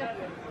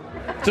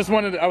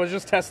 I was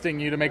just testing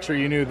you to make sure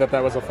you knew that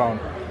that was a phone.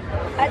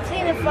 I've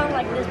seen a phone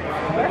like this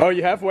before. Oh,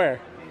 you have? Where?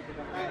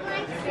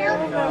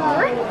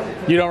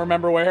 You don't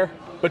remember where?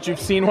 But you've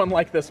seen one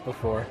like this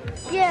before.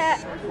 Yeah.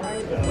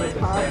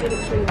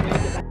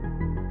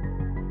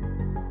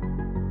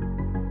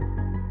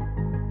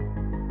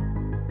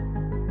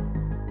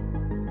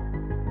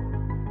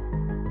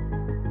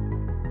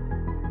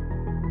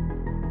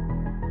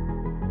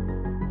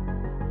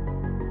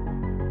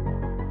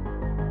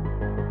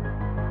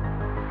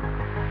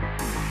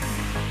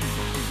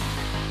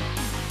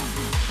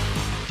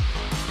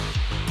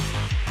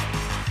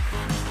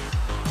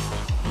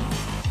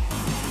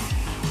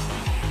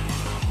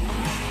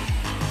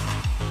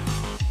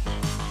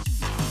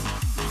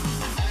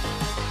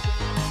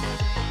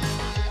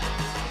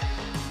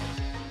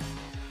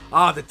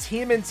 The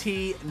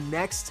TMNT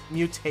Next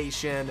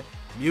Mutation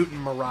Mutant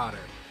Marauder.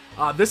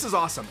 This is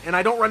awesome, and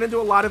I don't run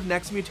into a lot of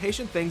Next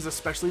Mutation things,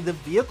 especially the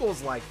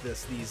vehicles like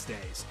this these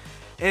days.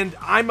 And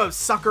I'm a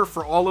sucker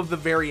for all of the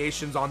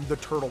variations on the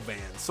Turtle Van,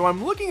 so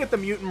I'm looking at the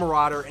Mutant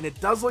Marauder, and it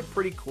does look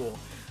pretty cool.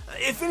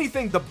 If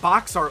anything, the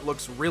box art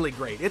looks really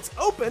great. It's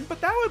open,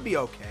 but that would be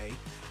okay.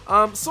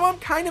 So I'm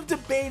kind of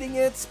debating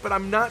it, but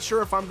I'm not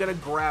sure if I'm going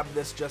to grab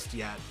this just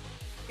yet.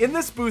 In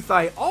this booth,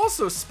 I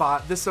also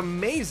spot this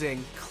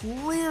amazing,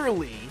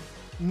 clearly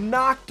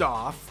knocked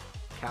off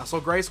Castle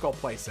Grayskull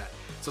playset.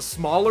 It's a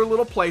smaller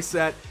little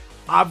playset,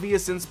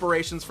 obvious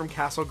inspirations from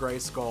Castle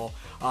Grayskull.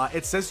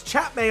 It says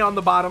Chatmay on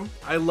the bottom.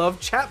 I love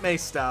Chatmay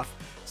stuff,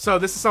 so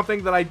this is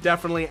something that I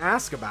definitely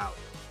ask about.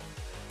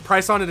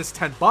 Price on it is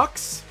 10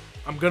 bucks.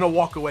 I'm gonna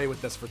walk away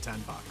with this for 10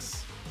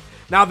 bucks.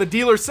 Now the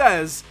dealer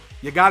says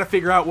you gotta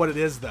figure out what it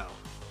is though.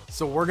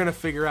 So we're gonna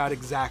figure out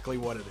exactly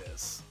what it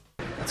is.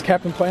 It's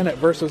Captain Planet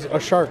versus a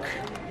shark.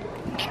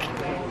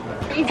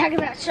 Are you talking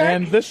about shark?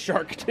 And this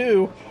shark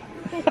too.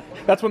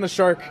 That's when the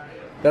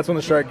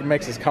shark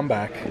makes his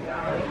comeback.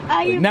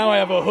 Now I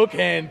have a hook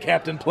hand,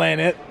 Captain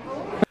Planet.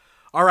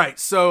 All right,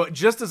 so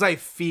just as I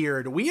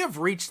feared, we have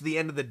reached the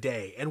end of the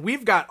day, and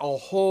we've got a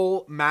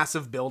whole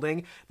massive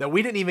building that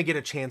we didn't even get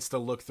a chance to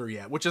look through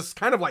yet, which is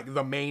kind of like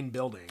the main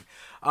building.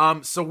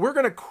 So we're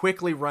going to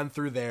quickly run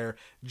through there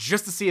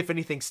just to see if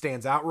anything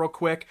stands out real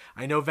quick.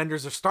 I know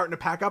vendors are starting to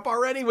pack up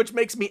already, which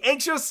makes me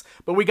anxious,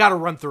 but we got to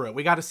run through it.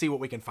 We got to see what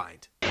we can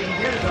find.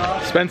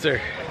 Spencer,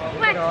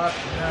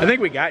 I think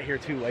we got here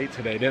too late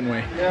today, didn't we?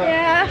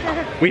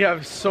 Yeah. We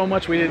have so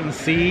much we didn't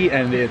see,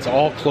 and it's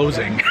all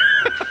closing.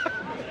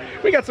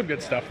 We got some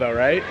good stuff though,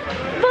 right?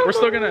 We're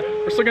still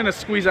gonna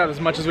squeeze out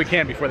as much as we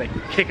can before they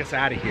kick us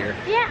out of here.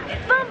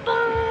 Yeah. Bum,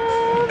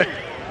 bum.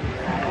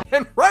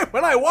 And right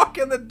when I walk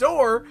in the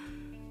door,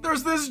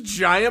 there's this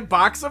giant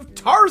box of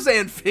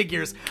Tarzan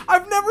figures.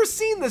 I've never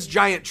seen this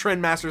giant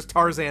Trendmasters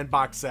Tarzan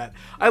box set.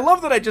 I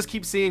love that I just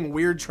keep seeing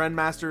weird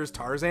Trendmasters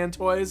Tarzan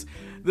toys.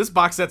 This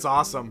box set's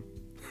awesome.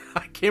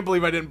 I can't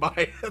believe I didn't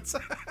buy it.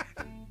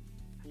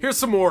 Here's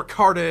some more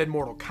carded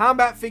Mortal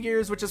Kombat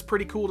figures, which is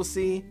pretty cool to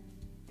see.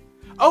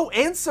 Oh,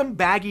 and some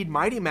baggied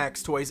Mighty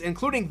Max toys,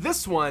 including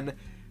this one,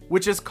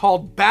 which is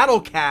called Battle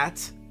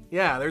Cat.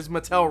 Yeah, there's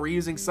Mattel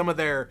reusing some of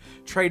their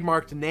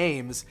trademarked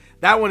names.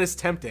 That one is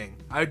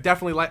tempting. I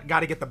definitely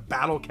got to get the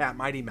Battle Cat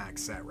Mighty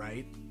Max set,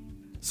 right?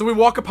 So we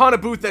walk upon a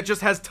booth that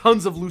just has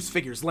tons of loose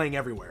figures laying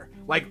everywhere.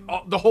 Like,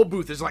 the whole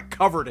booth is like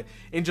covered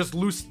in just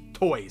loose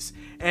toys.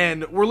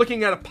 And we're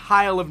looking at a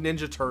pile of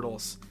Ninja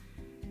Turtles.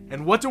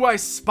 And what do I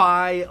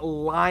spy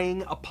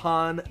lying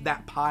upon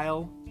that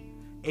pile?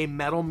 A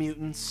Metal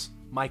Mutants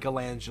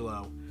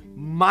Michelangelo,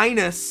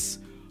 minus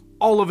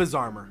all of his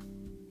armor.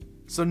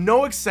 So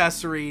no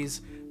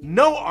accessories,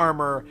 no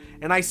armor,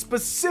 and I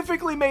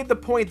specifically made the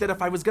point that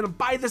if I was gonna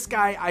buy this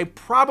guy, I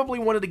probably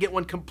wanted to get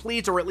one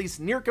complete or at least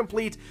near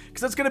complete,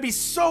 because it's gonna be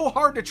so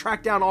hard to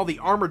track down all the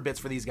armored bits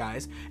for these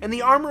guys, and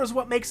the armor is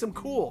what makes them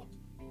cool.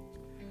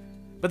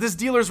 But this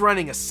dealer's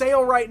running a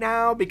sale right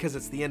now because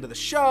it's the end of the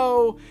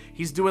show.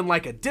 He's doing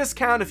like a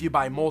discount if you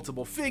buy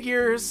multiple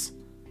figures.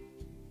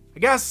 I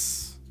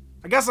guess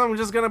I'm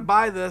just gonna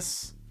buy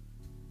this.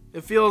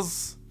 It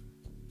feels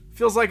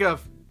like a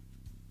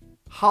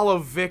hollow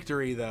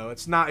victory though.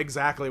 It's not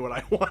exactly what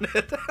I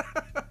wanted.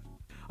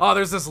 Oh,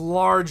 there's this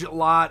large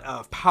lot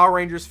of Power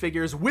Rangers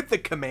figures with the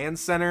Command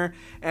Center,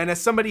 and as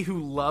somebody who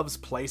loves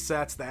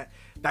playsets,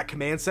 that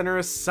Command Center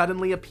is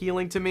suddenly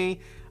appealing to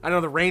me. I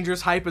know the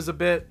Rangers hype is a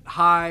bit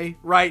high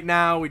right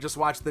now. We just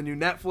watched the new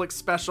Netflix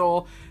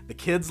special. The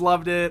kids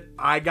loved it.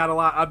 I got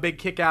a big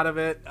kick out of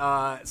it.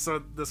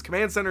 So this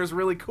Command Center is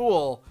really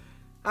cool.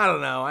 I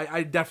don't know.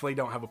 I definitely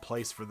don't have a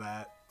place for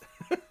that.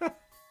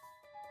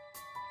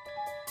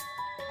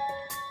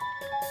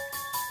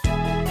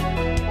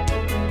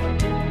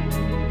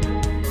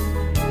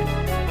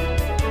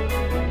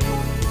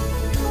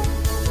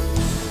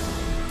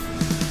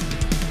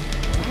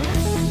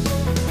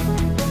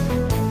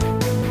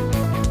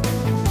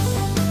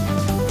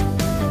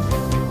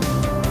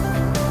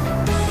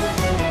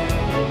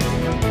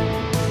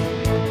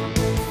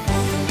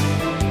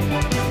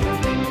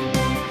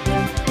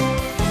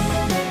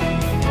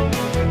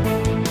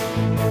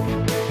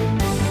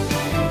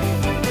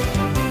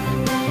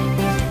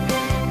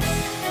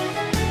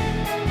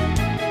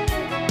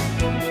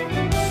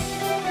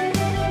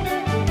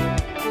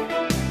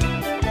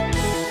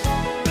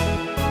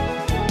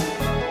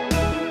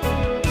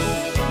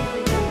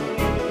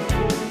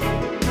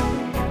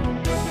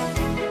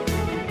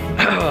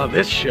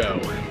 this show.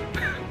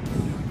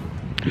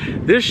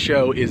 This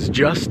show is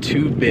just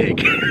too big.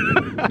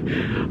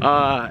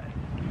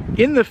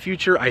 In the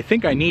future, I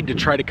think I need to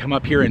try to come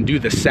up here and do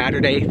the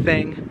Saturday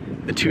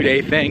thing, the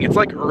 2-day thing. It's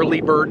like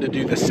early bird to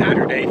do the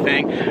Saturday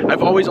thing.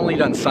 I've always only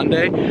done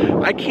Sunday.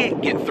 I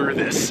can't get through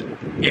this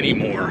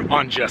anymore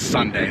on just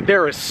Sunday.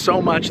 There is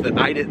so much that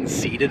I didn't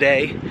see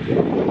today.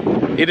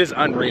 It is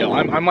unreal.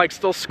 I'm like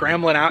still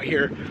scrambling out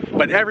here,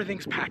 but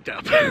everything's packed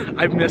up.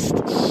 I've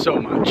missed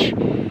so much.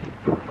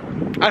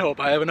 I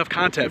hope I have enough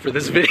content for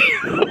this video.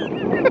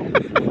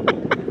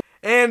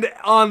 And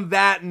on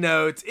that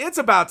note, it's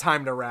about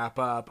time to wrap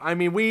up. I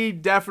mean, we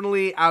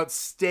definitely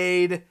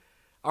outstayed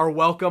our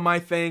welcome, I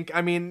think.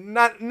 I mean,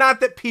 not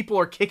that people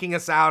are kicking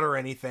us out or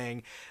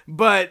anything,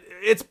 but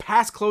it's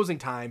past closing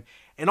time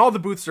and all the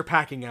booths are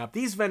packing up.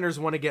 These vendors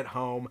want to get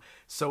home,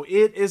 so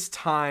it is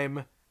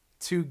time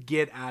to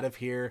get out of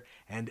here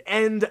and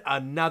end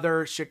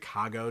another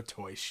Chicago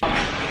Toy Show.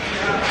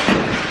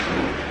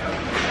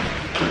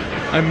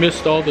 I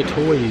missed all the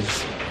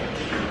toys.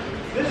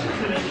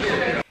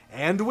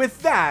 And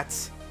with that,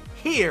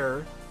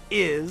 here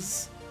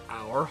is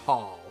our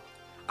haul.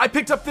 I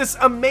picked up this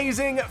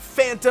amazing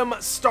Phantom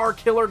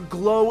Starkiller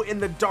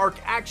glow-in-the-dark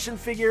action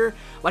figure.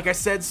 Like I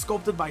said,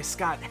 sculpted by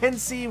Scott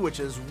Hensey, which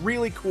is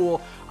really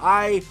cool.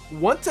 I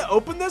want to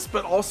open this,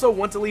 but also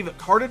want to leave it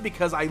carded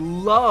because I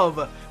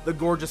love the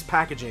gorgeous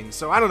packaging.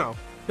 So I don't know,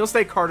 he'll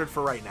stay carded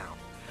for right now.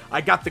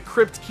 I got the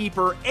Crypt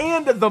Keeper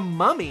and the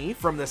Mummy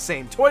from the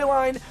same toy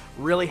line.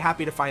 Really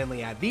happy to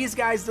finally add these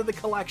guys to the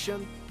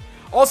collection.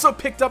 Also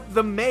picked up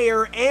the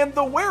Mayor and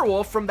the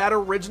Werewolf from that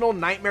original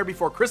Nightmare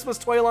Before Christmas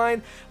toy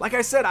line. Like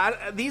I said,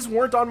 these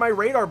weren't on my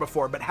radar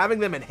before, but having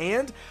them in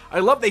hand, I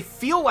love they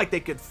feel like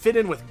they could fit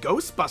in with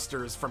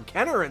Ghostbusters from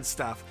Kenner and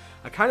stuff.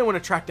 I kind of want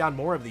to track down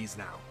more of these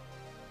now.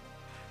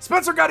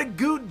 Spencer got a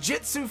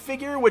Goo-Jitsu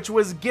figure, which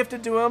was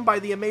gifted to him by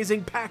the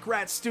amazing Pack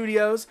Rat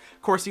Studios.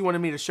 Of course, he wanted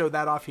me to show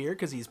that off here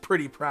because he's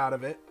pretty proud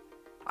of it.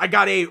 I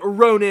got a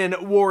Ronin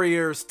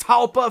Warriors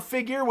Talpa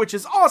figure, which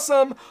is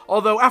awesome,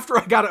 although after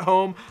I got it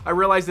home, I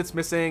realized it's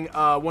missing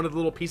one of the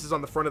little pieces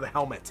on the front of the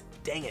helmet.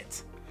 Dang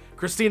it.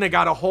 Christina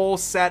got a whole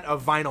set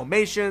of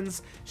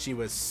Vinylmations. She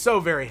was so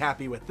very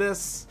happy with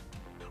this.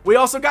 We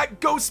also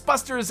got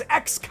Ghostbusters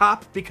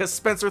X-Cop because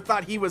Spencer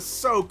thought he was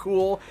so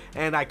cool,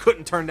 and I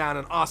couldn't turn down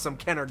an awesome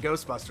Kenner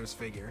Ghostbusters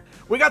figure.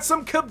 We got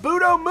some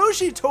Kabuto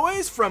Mushi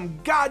toys from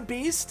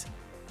GodBeast.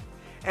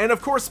 And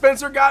of course,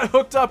 Spencer got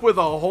hooked up with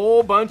a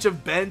whole bunch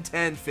of Ben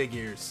 10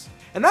 figures.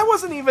 And that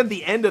wasn't even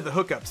the end of the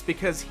hookups,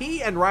 because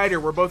he and Ryder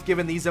were both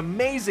given these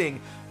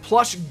amazing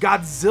plush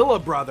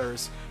Godzilla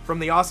brothers from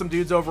the awesome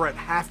dudes over at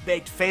Half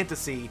Baked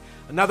Fantasy,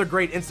 another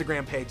great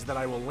Instagram page that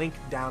I will link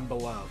down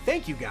below.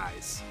 Thank you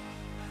guys.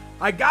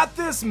 I got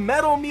this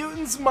Metal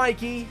Mutants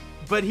Mikey,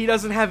 but he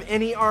doesn't have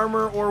any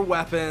armor or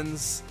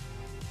weapons.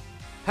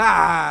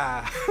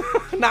 Not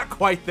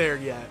quite there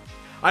yet.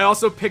 I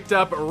also picked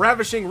up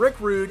Ravishing Rick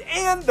Rude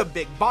and the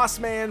Big Boss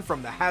Man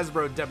from the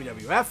Hasbro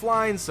WWF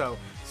line, so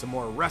some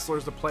more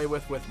wrestlers to play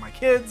with my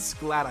kids.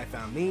 Glad I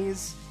found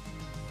these.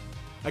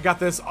 I got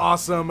this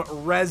awesome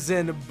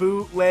resin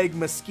bootleg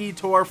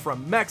Mosquitor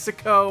from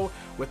Mexico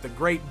with the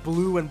great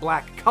blue and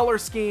black color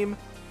scheme.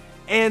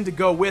 And to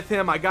go with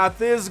him, I got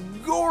this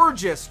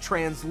gorgeous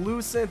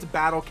translucent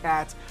Battle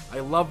Cat. I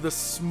love the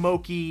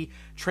smoky,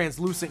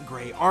 translucent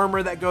gray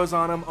armor that goes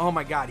on him. Oh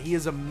my god, he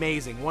is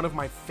amazing. One of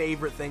my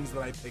favorite things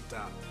that I picked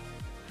up.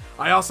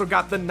 I also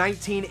got the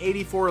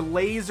 1984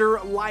 Laser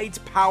Light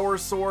Power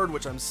Sword,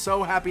 which I'm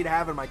so happy to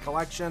have in my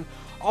collection.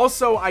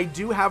 Also, I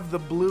do have the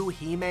blue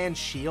He-Man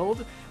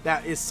shield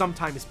that is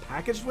sometimes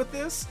packaged with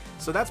this,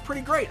 so that's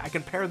pretty great. I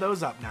can pair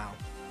those up now.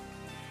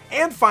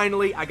 And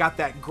finally, I got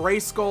that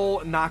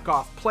Grayskull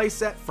knockoff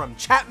playset from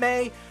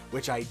Chatmay,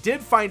 which I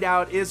did find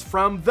out is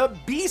from the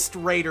Beast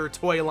Raider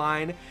toy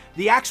line.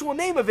 The actual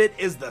name of it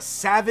is the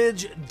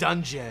Savage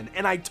Dungeon,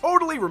 and I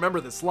totally remember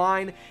this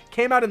line.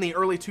 Came out in the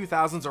early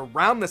 2000s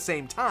around the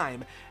same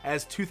time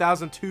as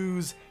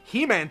 2002's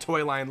He-Man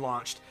toy line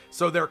launched,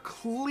 so they're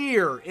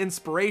clear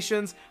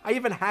inspirations. I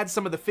even had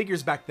some of the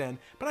figures back then,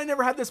 but I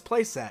never had this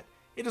playset.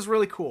 It is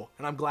really cool,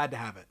 and I'm glad to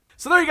have it.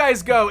 So there you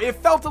guys go. It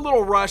felt a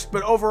little rushed,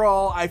 but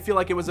overall, I feel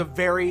like it was a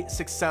very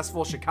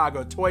successful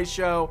Chicago toy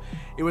show.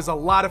 It was a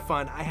lot of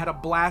fun. I had a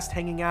blast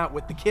hanging out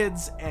with the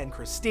kids and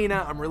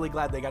Christina. I'm really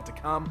glad they got to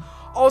come.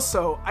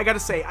 Also, I gotta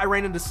say, I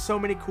ran into so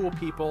many cool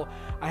people.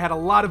 I had a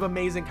lot of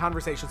amazing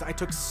conversations. I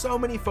took so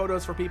many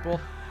photos for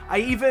people. I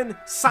even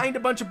signed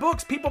a bunch of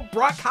books. People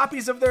brought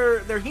copies of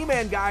their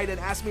He-Man guide and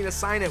asked me to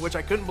sign it, which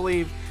I couldn't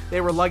believe. They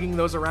were lugging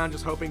those around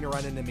just hoping to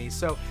run into me.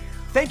 So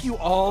thank you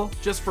all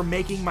just for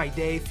making my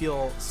day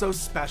feel so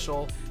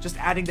special, just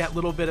adding that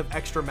little bit of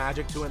extra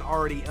magic to an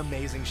already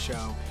amazing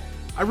show.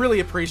 I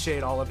really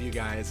appreciate all of you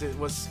guys. It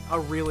was a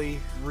really,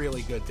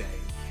 really good day.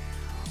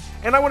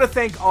 And I want to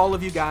thank all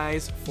of you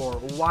guys for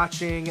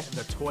watching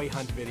the toy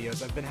hunt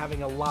videos. I've been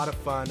having a lot of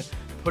fun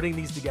putting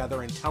these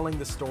together and telling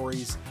the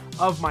stories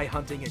of my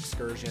hunting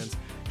excursions.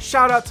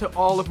 Shout out to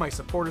all of my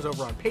supporters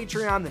over on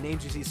Patreon, the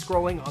names you see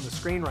scrolling on the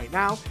screen right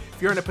now. If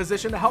you're in a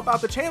position to help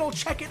out the channel,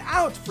 check it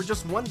out. For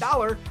just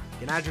 $1, you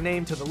can add your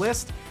name to the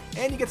list,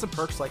 and you get some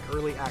perks like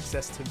early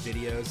access to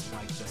videos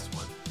like this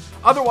one.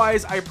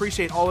 Otherwise, I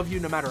appreciate all of you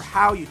no matter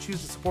how you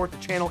choose to support the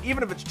channel,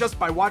 even if it's just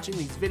by watching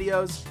these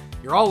videos.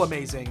 You're all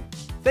amazing.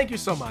 Thank you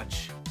so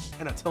much,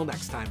 and until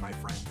next time, my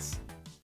friends.